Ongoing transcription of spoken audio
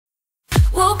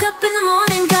Woke up in the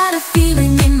morning, got a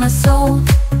feeling in my soul.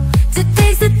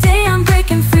 Today's the day I'm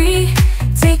breaking free,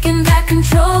 taking back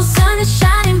control. Sun is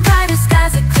shining bright, the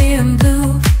skies are clear and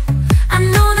blue. I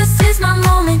know this is my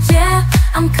moment, yeah,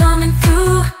 I'm coming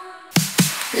through.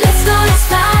 Let's go, let's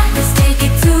fly, let's take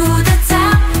it to the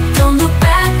top. Don't look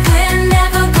back, we're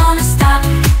never gonna stop.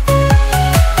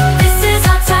 This is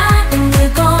our time and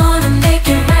we're gonna make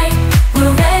it right.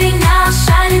 We're ready now,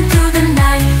 shining through the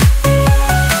night.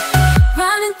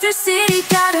 Running through city,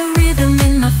 gotta